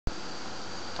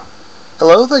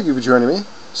Hello, thank you for joining me.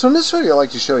 So in this video I'd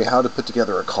like to show you how to put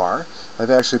together a car. I've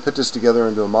actually put this together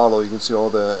into a model. You can see all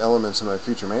the elements in my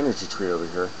feature manager tree over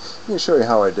here. Let me show you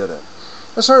how I did it.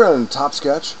 I started on the top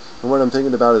sketch, and what I'm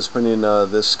thinking about is putting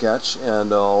this sketch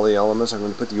and all the elements. I'm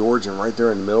going to put the origin right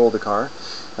there in the middle of the car.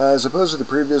 As opposed to the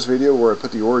previous video where I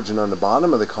put the origin on the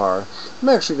bottom of the car, I'm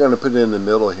actually going to put it in the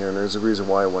middle here, and there's a reason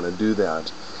why I want to do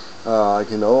that. I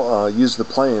can use the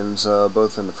planes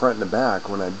both in the front and the back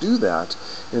when I do that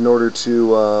in order to,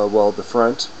 well, the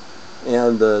front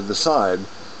and the side,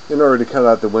 in order to cut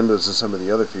out the windows and some of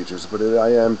the other features. But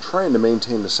I am trying to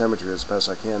maintain the symmetry as best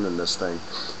I can in this thing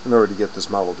in order to get this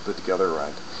model to put together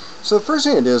right. So the first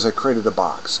thing I did is I created a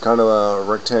box, kind of a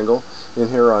rectangle in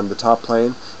here on the top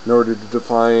plane in order to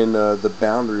define the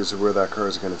boundaries of where that car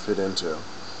is going to fit into.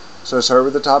 So I started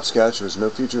with the top sketch. There's no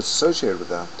features associated with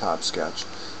that top sketch.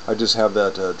 I just have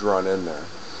that drawn in there.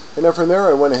 And then from there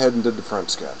I went ahead and did the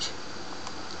front sketch.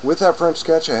 With that front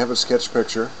sketch I have a sketch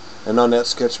picture, and on that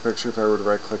sketch picture, if I were to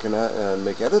right click on that and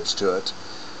make edits to it,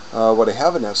 what I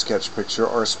have in that sketch picture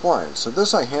are splines. So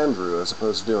this I hand drew as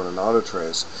opposed to doing an auto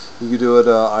trace. You could do it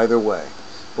either way.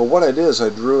 But what I did is I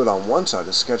drew it on one side,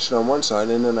 I sketched it on one side,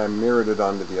 and then I mirrored it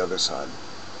onto the other side.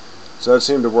 So that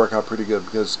seemed to work out pretty good,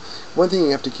 because one thing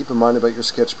you have to keep in mind about your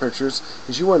sketch pictures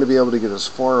is you want to be able to get as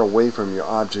far away from your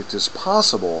object as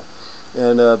possible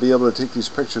and be able to take these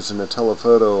pictures in a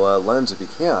telephoto lens if you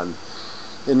can,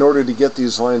 in order to get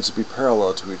these lines to be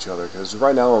parallel to each other. Because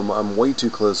right now I'm way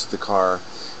too close to the car,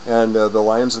 and the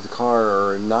lines of the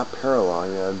car are not parallel.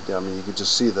 I mean, you can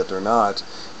just see that they're not.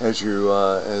 As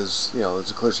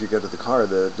the closer you get to the car,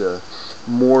 the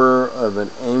more of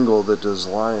an angle that those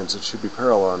lines that should be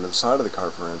parallel on the side of the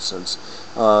car, for instance,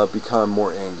 become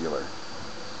more angular.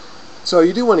 So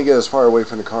you do want to get as far away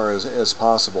from the car as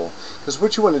possible, because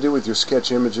what you want to do with your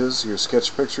sketch images, your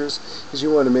sketch pictures, is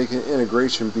you want to make an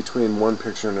integration between one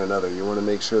picture and another. You want to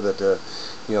make sure that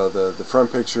the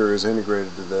front picture is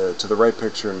integrated to the right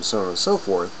picture, and so on and so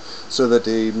forth, so that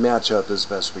they match up as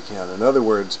best we can. In other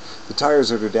words, the tires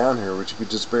that are down here, which you could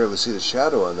just barely see the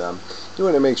shadow of them, you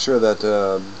want to make sure that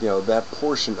that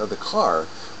portion of the car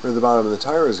where the bottom of the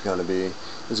tire is going to be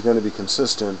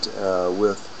consistent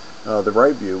with the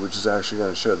right view, which is actually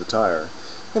going to show the tire.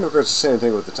 And of course the same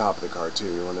thing with the top of the car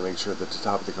too. You want to make sure that the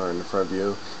top of the car in the front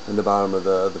view and the bottom of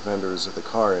the fenders of the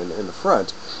car in the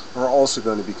front are also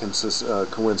going to be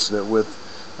coincident with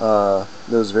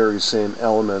those very same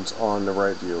elements on the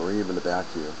right view or even the back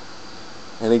view.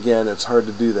 And again, it's hard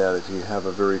to do that if you have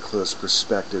a very close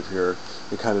perspective here.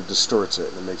 It kind of distorts it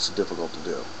and it makes it difficult to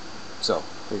do. So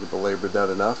I think I belabored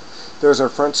that enough. There's our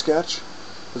front sketch.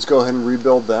 Let's go ahead and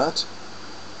rebuild that.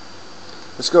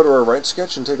 Let's go to our right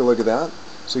sketch and take a look at that.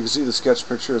 So you can see the sketch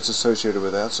picture that's associated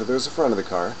with that. So there's the front of the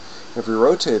car. If we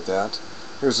rotate that,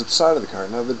 here's the side of the car.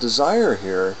 Now the desire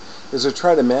here is to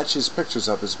try to match these pictures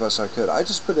up as best I could. I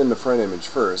just put in the front image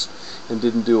first and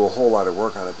didn't do a whole lot of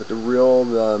work on it, but the real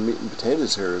meat and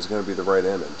potatoes here is going to be the right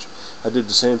image. I did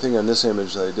the same thing on this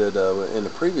image that I did in the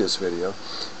previous video,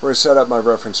 where I set up my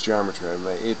reference geometry. I have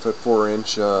my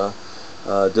 8'4"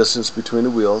 distance between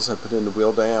the wheels. I put in the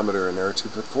wheel diameter in there,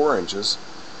 2'4",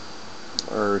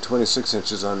 or 26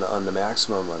 inches on the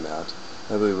maximum on that.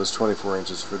 I believe it was 24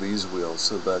 inches for these wheels,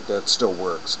 so that still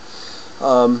works.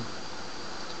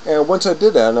 And once I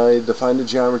did that, I defined the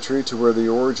geometry to where the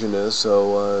origin is,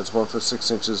 so it's 1 foot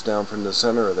 6 inches down from the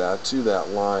center of that to that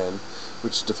line,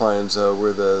 which defines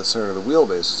where the center of the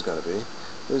wheelbase is going to be.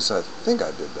 At least I think I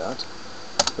did that.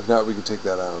 If not, we can take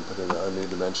that out and put in a new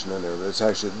dimension in there, but it's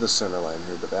actually this center line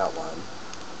here to that line.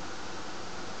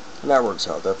 And that works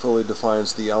out. That fully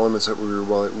defines the elements that we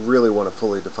really want to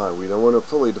fully define. We don't want to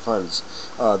fully define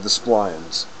the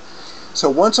splines. So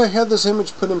once I had this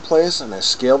image put in place and I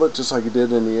scaled it just like I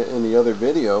did in the other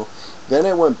video, then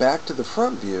I went back to the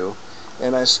front view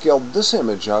and I scaled this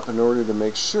image up in order to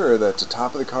make sure that the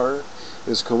top of the car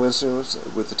is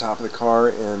coincident with the top of the car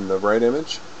in the right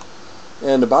image.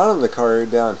 And the bottom of the car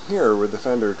down here where the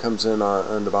fender comes in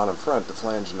on the bottom front, the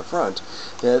flange in the front,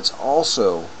 that's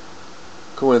also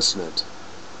coincident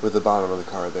with the bottom of the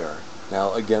car there.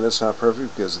 Now again, it's not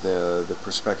perfect because the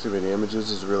perspective in the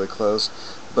images is really close,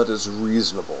 but it's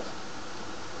reasonable.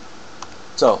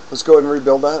 So let's go ahead and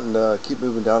rebuild that and keep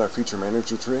moving down our feature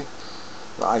manager tree.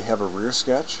 I have a rear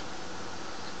sketch.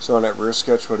 So on that rear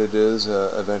sketch, what it is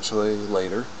eventually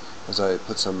later is I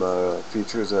put some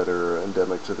features that are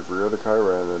endemic to the rear of the car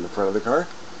rather than the front of the car.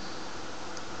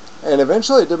 And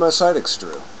eventually I did my side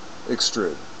extrude.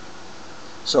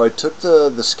 So I took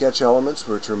the sketch elements,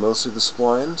 which are mostly the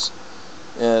splines,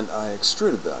 and I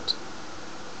extruded that.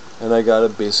 And I got a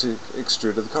basic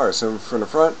extrude of the car. So from the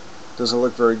front, doesn't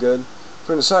look very good.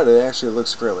 From the side, it actually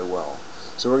looks fairly well.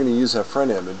 So we're going to use that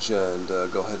front image and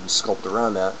go ahead and sculpt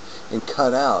around that and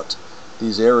cut out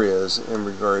these areas in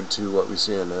regard to what we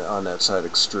see on that side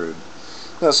extrude.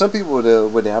 Now, some people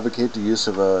would advocate the use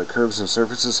of curves and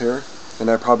surfaces here, and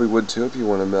I probably would too if you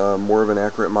want a more of an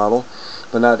accurate model.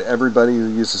 But not everybody who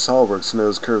uses SolidWorks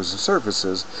knows curves and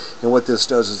surfaces, and what this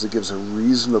does is it gives a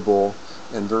reasonable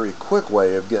and very quick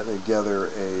way of getting together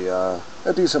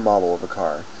a decent model of a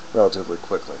car relatively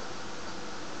quickly.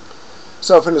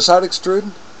 So from the side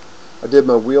extrude, I did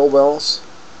my wheel wells,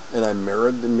 and I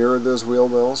mirrored those wheel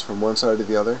wells from one side to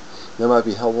the other. That might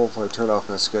be helpful if I turn off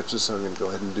my sketches, so I'm going to go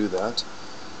ahead and do that.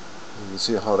 You can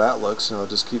see how that looks, and I'll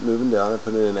just keep moving down. I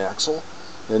put in an axle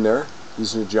in there,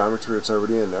 using the geometry that's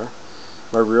already in there.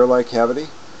 My rear light cavity,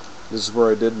 this is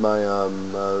where I did my,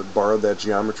 borrowed that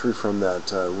geometry from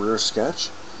that rear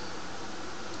sketch.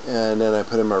 And then I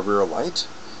put in my rear light.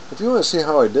 If you want to see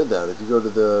how I did that, if you go to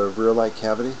the rear light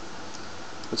cavity,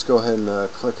 let's go ahead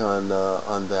and click on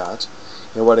that.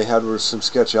 And what I had were some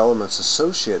sketch elements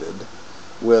associated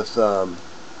with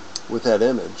that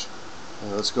image.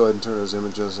 Let's go ahead and turn those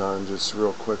images on just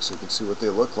real quick so you can see what they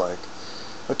look like.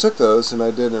 I took those and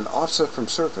I did an offset from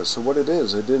surface. So what it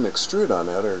is, I did an extrude on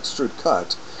that, or extrude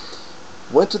cut.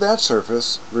 Went to that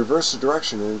surface, reversed the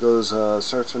direction, and it goes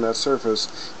starts from that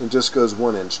surface and just goes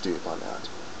 1 inch deep on that.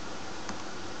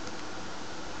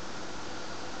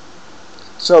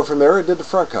 So from there I did the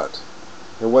front cut.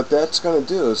 And what that's going to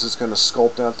do is it's going to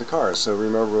sculpt out the car. So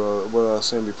remember what I was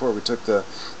saying before, we took the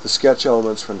sketch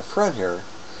elements from the front here,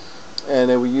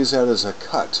 and then we use that as a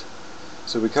cut.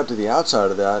 So we cut to the outside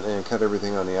of that and cut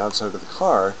everything on the outside of the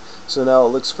car. So now it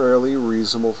looks fairly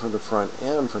reasonable from the front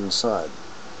and from the side.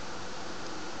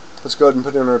 Let's go ahead and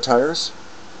put in our tires.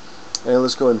 And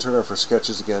let's go ahead and turn off our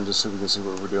sketches again just so we can see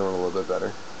what we're doing a little bit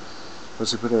better.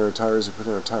 Once we put in our tires, we put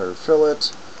in our tire fillet.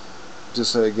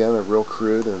 Just again, a real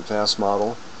crude and fast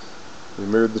model. We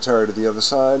mirrored the tire to the other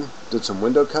side, did some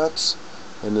window cuts.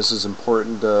 And this is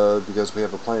important because we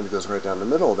have a plane that goes right down the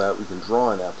middle of that. We can draw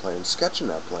on that plane, sketch in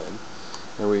that plane.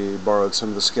 And we borrowed some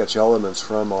of the sketch elements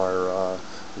from our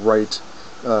right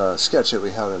sketch that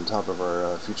we had on top of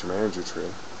our feature manager tree.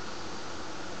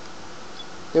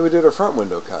 And we did our front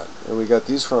window cut. And we got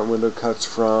these front window cuts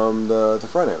from the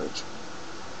front image.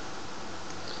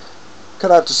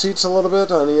 Cut out the seats a little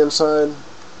bit on the inside.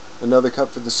 Another cut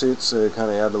for the seats to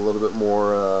kind of add a little bit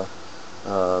more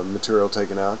material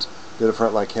taken out. Did a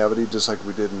front light cavity just like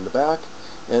we did in the back.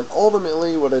 And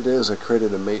ultimately what I did is I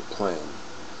created a mate plane.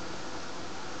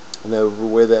 And the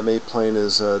way that mate plane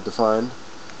is defined,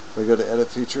 if I go to edit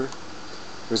feature,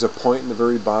 there's a point in the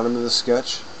very bottom of the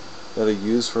sketch that I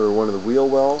use for one of the wheel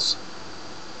wells.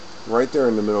 Right there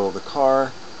in the middle of the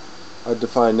car. I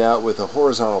defined that with a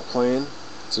horizontal plane,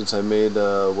 since I made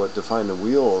what defined the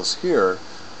wheels here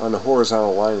on the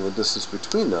horizontal line and the distance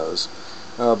between those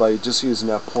by just using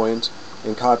that point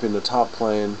and copying the top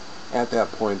plane at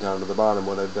that point down to the bottom.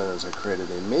 What I've done is I created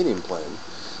a mating plane.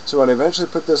 So when I eventually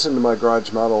put this into my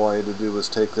garage model, all I had to do was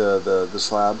take the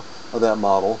slab of that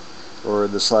model, or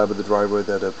the slab of the driveway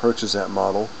that approaches that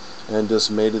model, and just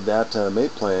mated that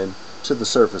mate plane to the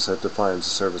surface that defines the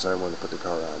surface I want to put the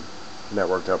car on. And that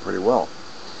worked out pretty well.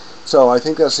 So I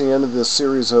think that's the end of this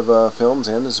series of films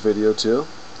and this video too,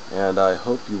 and I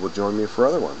hope you will join me for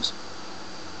other ones.